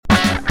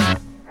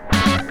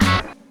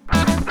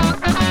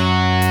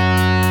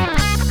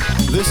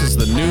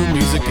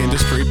Music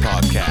Industry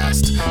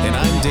Podcast, and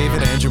I'm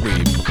David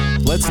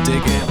Angeweeb. Let's dig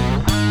in.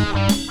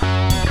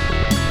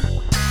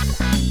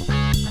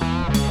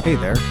 Hey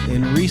there.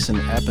 In recent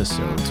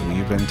episodes,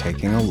 we've been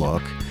taking a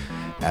look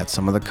at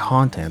some of the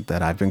content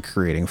that I've been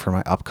creating for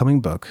my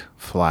upcoming book,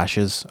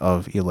 Flashes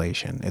of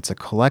Elation. It's a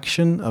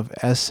collection of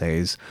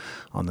essays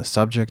on the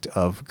subject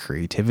of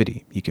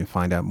creativity. You can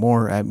find out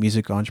more at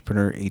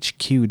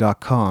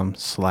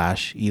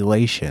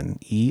musicentrepreneurhq.com/elation,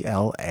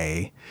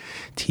 ELATION.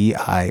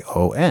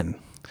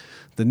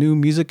 The New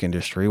Music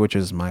Industry, which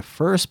is my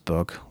first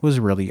book, was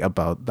really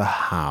about the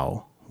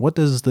how. What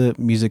does the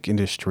music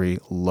industry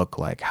look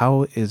like?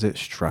 How is it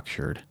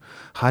structured?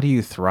 How do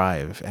you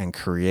thrive and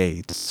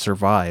create,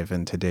 survive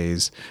in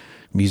today's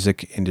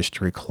music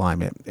industry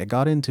climate? It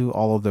got into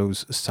all of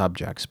those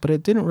subjects, but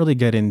it didn't really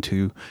get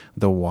into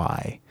the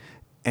why.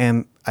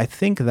 And I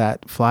think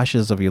that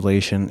Flashes of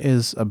Elation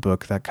is a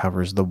book that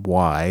covers the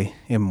why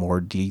in more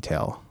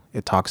detail.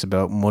 It talks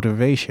about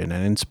motivation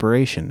and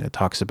inspiration. It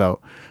talks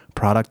about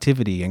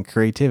productivity and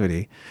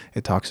creativity.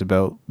 It talks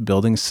about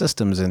building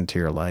systems into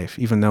your life.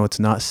 Even though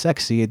it's not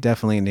sexy, it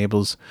definitely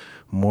enables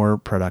more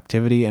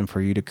productivity and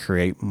for you to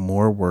create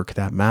more work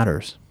that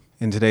matters.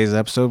 In today's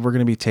episode, we're going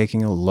to be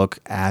taking a look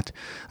at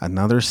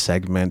another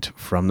segment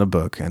from the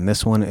book, and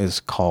this one is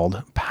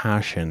called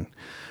Passion.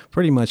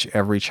 Pretty much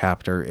every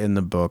chapter in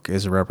the book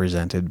is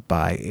represented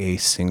by a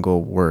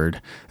single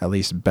word, at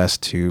least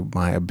best to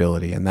my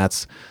ability, and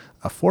that's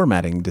a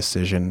formatting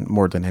decision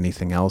more than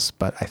anything else,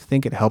 but I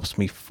think it helps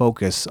me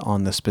focus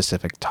on the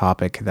specific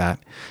topic that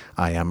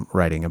I am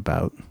writing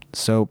about.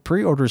 So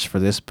pre-orders for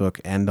this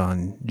book end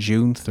on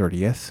June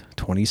 30th,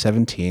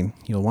 2017.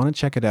 You'll want to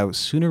check it out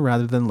sooner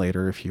rather than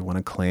later if you want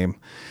to claim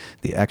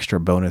the extra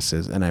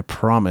bonuses, and I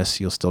promise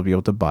you'll still be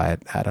able to buy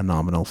it at a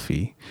nominal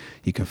fee.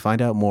 You can find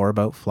out more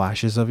about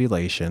Flashes of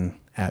Elation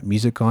at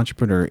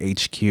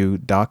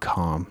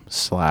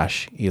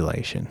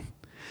musicentrepreneurhq.com/elation.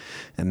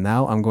 And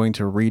now I'm going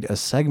to read a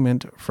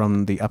segment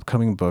from the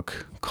upcoming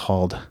book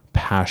called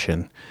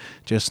Passion.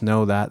 Just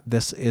know that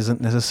this isn't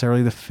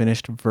necessarily the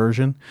finished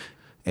version.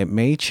 It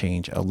may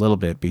change a little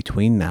bit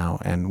between now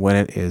and when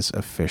it is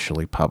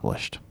officially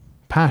published.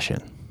 Passion.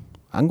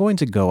 I'm going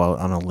to go out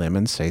on a limb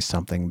and say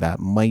something that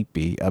might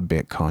be a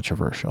bit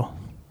controversial.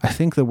 I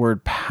think the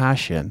word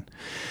passion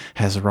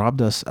has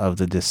robbed us of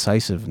the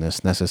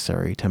decisiveness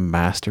necessary to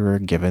master a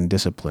given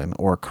discipline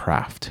or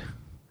craft.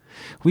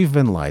 We've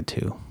been lied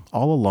to.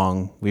 All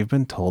along, we've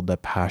been told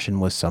that passion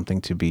was something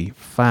to be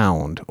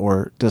found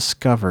or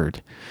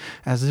discovered,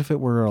 as if it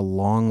were a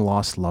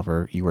long-lost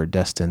lover you were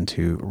destined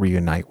to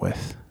reunite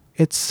with.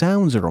 It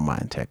sounds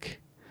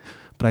romantic,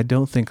 but I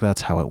don't think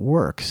that's how it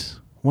works.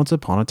 Once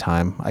upon a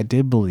time, I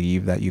did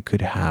believe that you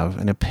could have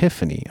an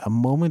epiphany, a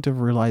moment of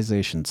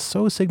realization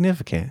so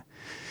significant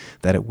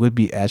that it would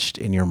be etched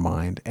in your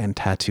mind and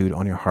tattooed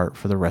on your heart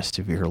for the rest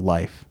of your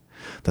life.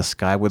 The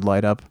sky would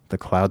light up, the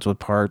clouds would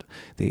part,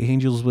 the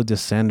angels would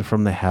descend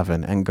from the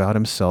heaven, and God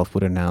himself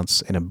would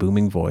announce in a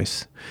booming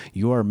voice,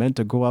 "You are meant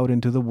to go out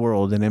into the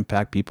world and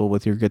impact people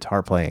with your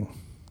guitar playing."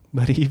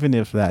 But even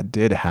if that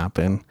did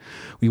happen,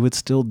 we would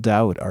still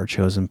doubt our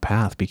chosen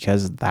path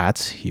because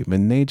that's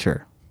human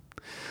nature.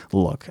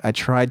 Look, I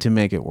tried to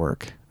make it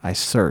work. I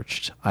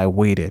searched, I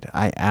waited,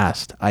 I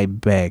asked, I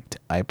begged,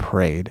 I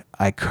prayed,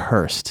 I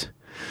cursed.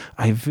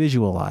 I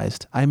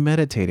visualized, I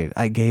meditated,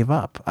 I gave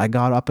up, I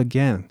got up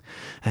again,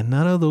 and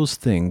none of those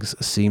things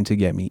seemed to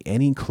get me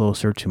any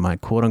closer to my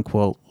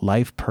quote-unquote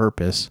life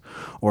purpose,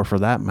 or for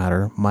that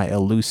matter, my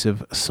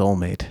elusive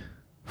soulmate.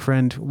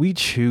 Friend, we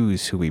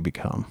choose who we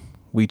become.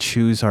 We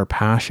choose our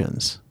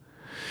passions.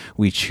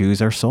 We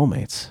choose our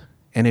soulmates.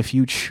 And if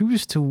you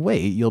choose to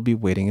wait, you'll be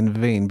waiting in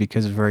vain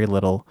because very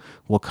little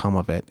will come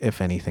of it,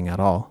 if anything at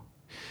all.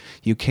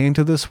 You came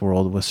to this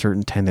world with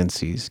certain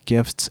tendencies,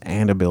 gifts,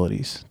 and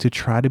abilities. To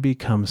try to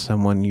become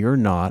someone you're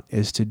not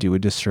is to do a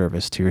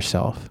disservice to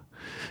yourself.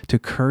 To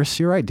curse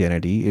your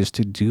identity is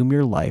to doom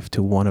your life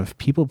to one of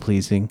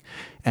people-pleasing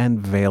and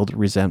veiled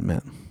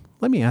resentment.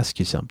 Let me ask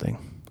you something.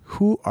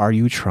 Who are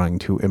you trying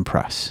to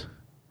impress?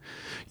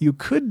 You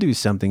could do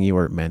something you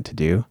weren't meant to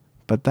do,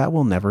 but that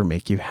will never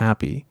make you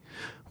happy.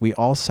 We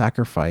all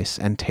sacrifice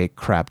and take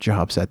crap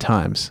jobs at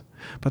times.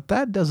 But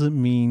that doesn't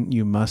mean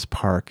you must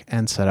park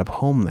and set up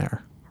home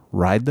there.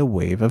 Ride the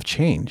wave of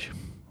change.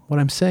 What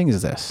I'm saying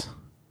is this.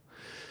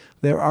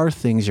 There are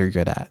things you're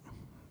good at.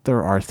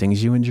 There are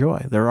things you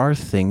enjoy. There are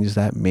things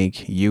that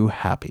make you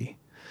happy.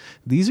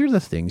 These are the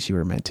things you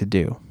were meant to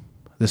do.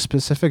 The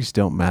specifics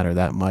don't matter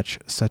that much,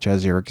 such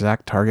as your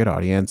exact target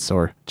audience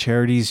or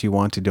charities you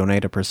want to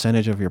donate a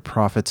percentage of your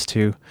profits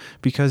to,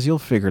 because you'll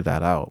figure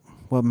that out.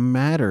 What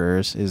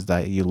matters is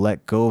that you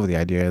let go of the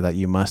idea that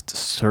you must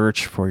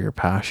search for your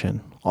passion.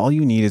 All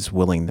you need is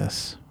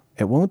willingness.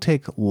 It won't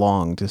take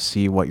long to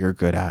see what you're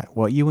good at,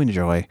 what you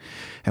enjoy,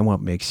 and what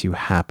makes you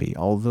happy,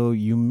 although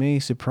you may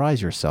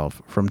surprise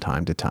yourself from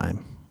time to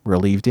time.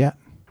 Relieved yet?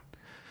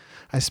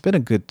 I spent a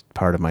good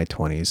part of my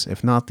 20s,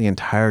 if not the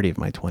entirety of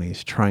my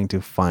 20s, trying to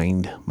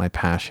find my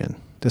passion.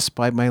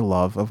 Despite my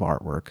love of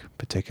artwork,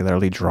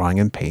 particularly drawing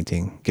and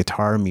painting,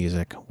 guitar and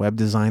music, web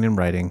design and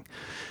writing,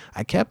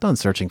 I kept on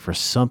searching for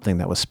something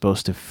that was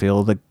supposed to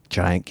fill the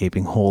giant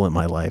gaping hole in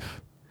my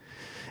life.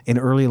 In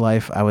early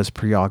life, I was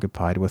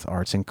preoccupied with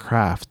arts and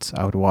crafts.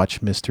 I would watch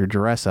Mr.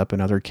 Dress Up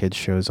and other kids'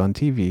 shows on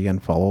TV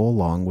and follow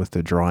along with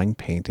the drawing,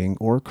 painting,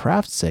 or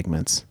craft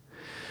segments.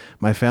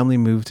 My family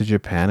moved to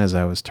Japan as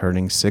I was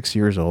turning 6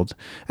 years old,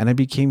 and I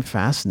became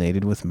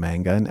fascinated with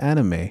manga and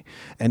anime,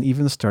 and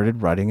even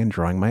started writing and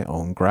drawing my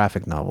own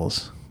graphic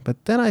novels.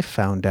 But then I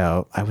found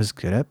out I was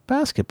good at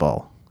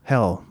basketball.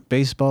 Hell,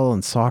 baseball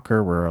and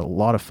soccer were a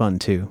lot of fun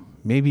too.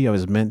 Maybe I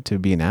was meant to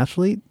be an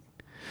athlete?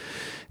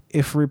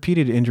 If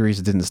repeated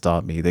injuries didn't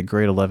stop me, the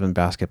grade 11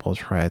 basketball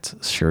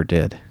tryouts sure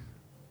did.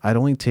 I'd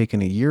only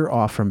taken a year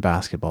off from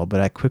basketball,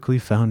 but I quickly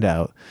found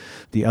out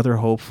the other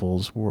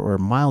hopefuls were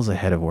miles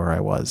ahead of where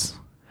I was.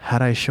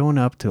 Had I shown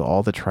up to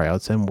all the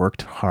tryouts and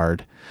worked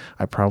hard,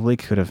 I probably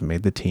could have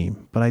made the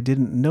team, but I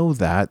didn't know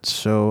that,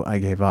 so I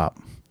gave up.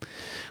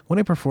 When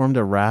I performed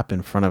a rap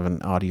in front of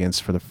an audience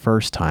for the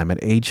first time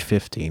at age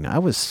 15, I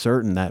was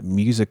certain that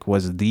music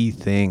was the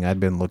thing I'd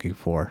been looking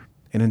for.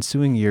 In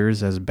ensuing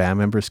years, as band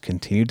members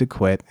continued to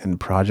quit and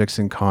projects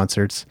and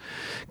concerts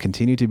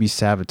continued to be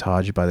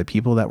sabotaged by the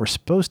people that were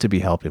supposed to be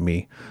helping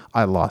me,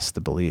 I lost the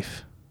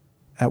belief.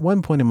 At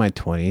one point in my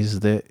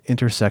 20s, the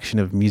intersection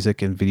of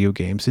music and video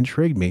games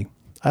intrigued me.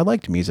 I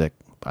liked music.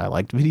 I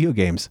liked video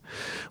games.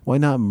 Why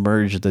not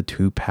merge the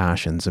two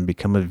passions and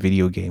become a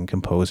video game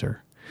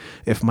composer?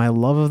 If my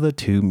love of the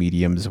two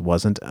mediums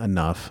wasn't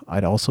enough,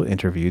 I'd also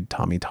interviewed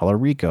Tommy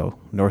Tallarico,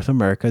 North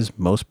America's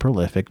most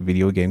prolific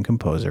video game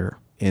composer,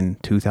 in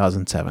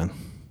 2007.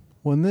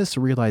 When this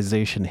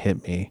realization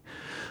hit me,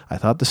 I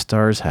thought the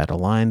stars had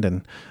aligned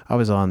and I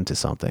was on to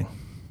something.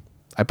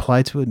 I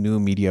applied to a new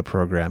media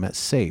program at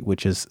SAIT,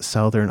 which is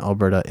Southern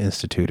Alberta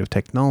Institute of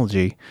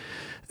Technology,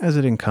 as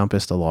it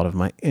encompassed a lot of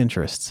my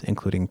interests,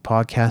 including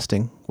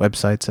podcasting,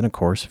 websites, and of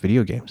course,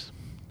 video games.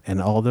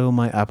 And although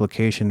my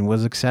application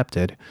was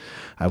accepted,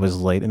 I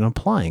was late in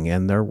applying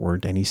and there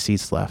weren't any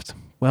seats left.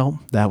 Well,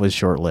 that was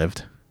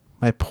short-lived.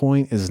 My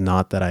point is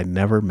not that I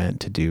never meant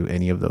to do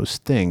any of those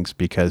things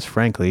because,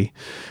 frankly,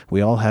 we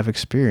all have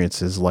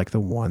experiences like the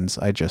ones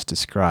I just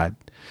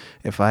described.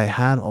 If I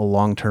had a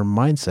long-term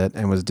mindset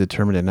and was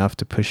determined enough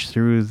to push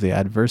through the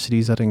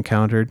adversities I'd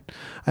encountered,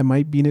 I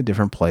might be in a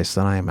different place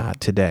than I am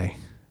at today.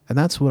 And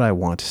that's what I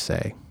want to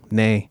say,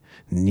 nay,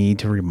 need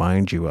to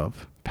remind you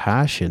of.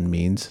 Passion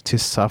means to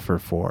suffer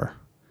for.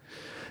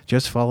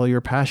 Just follow your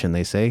passion,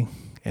 they say.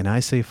 And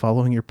I say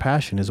following your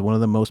passion is one of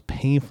the most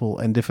painful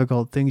and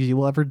difficult things you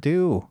will ever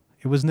do.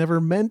 It was never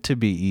meant to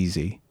be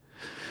easy.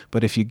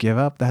 But if you give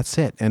up, that's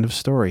it. End of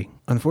story.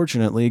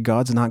 Unfortunately,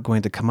 God's not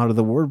going to come out of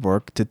the word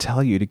book to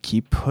tell you to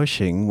keep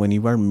pushing when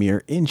you are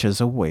mere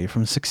inches away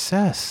from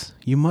success.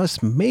 You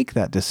must make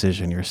that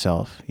decision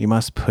yourself. You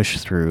must push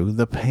through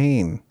the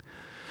pain.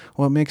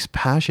 What makes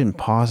passion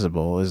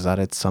possible is that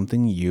it's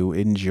something you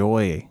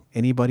enjoy.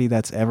 Anybody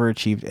that's ever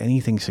achieved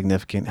anything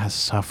significant has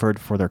suffered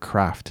for their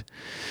craft.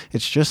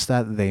 It's just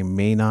that they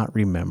may not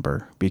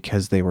remember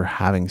because they were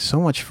having so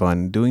much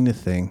fun doing the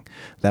thing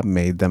that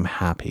made them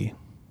happy.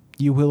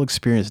 You will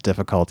experience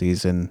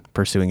difficulties in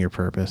pursuing your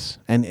purpose,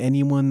 and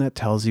anyone that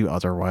tells you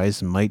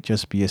otherwise might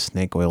just be a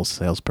snake oil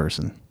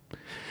salesperson.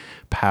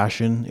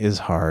 Passion is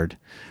hard.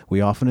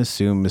 We often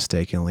assume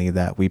mistakenly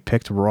that we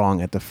picked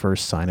wrong at the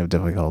first sign of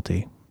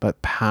difficulty.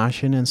 But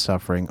passion and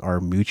suffering are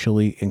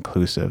mutually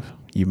inclusive.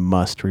 You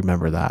must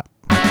remember that.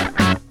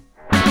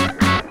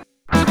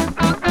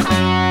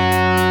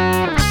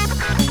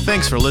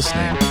 Thanks for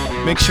listening.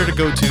 Make sure to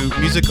go to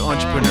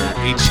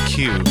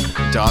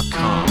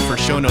musicentrepreneurhq.com for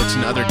show notes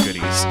and other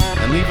goodies,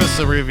 and leave us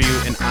a review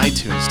in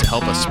iTunes to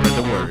help us spread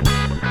the word.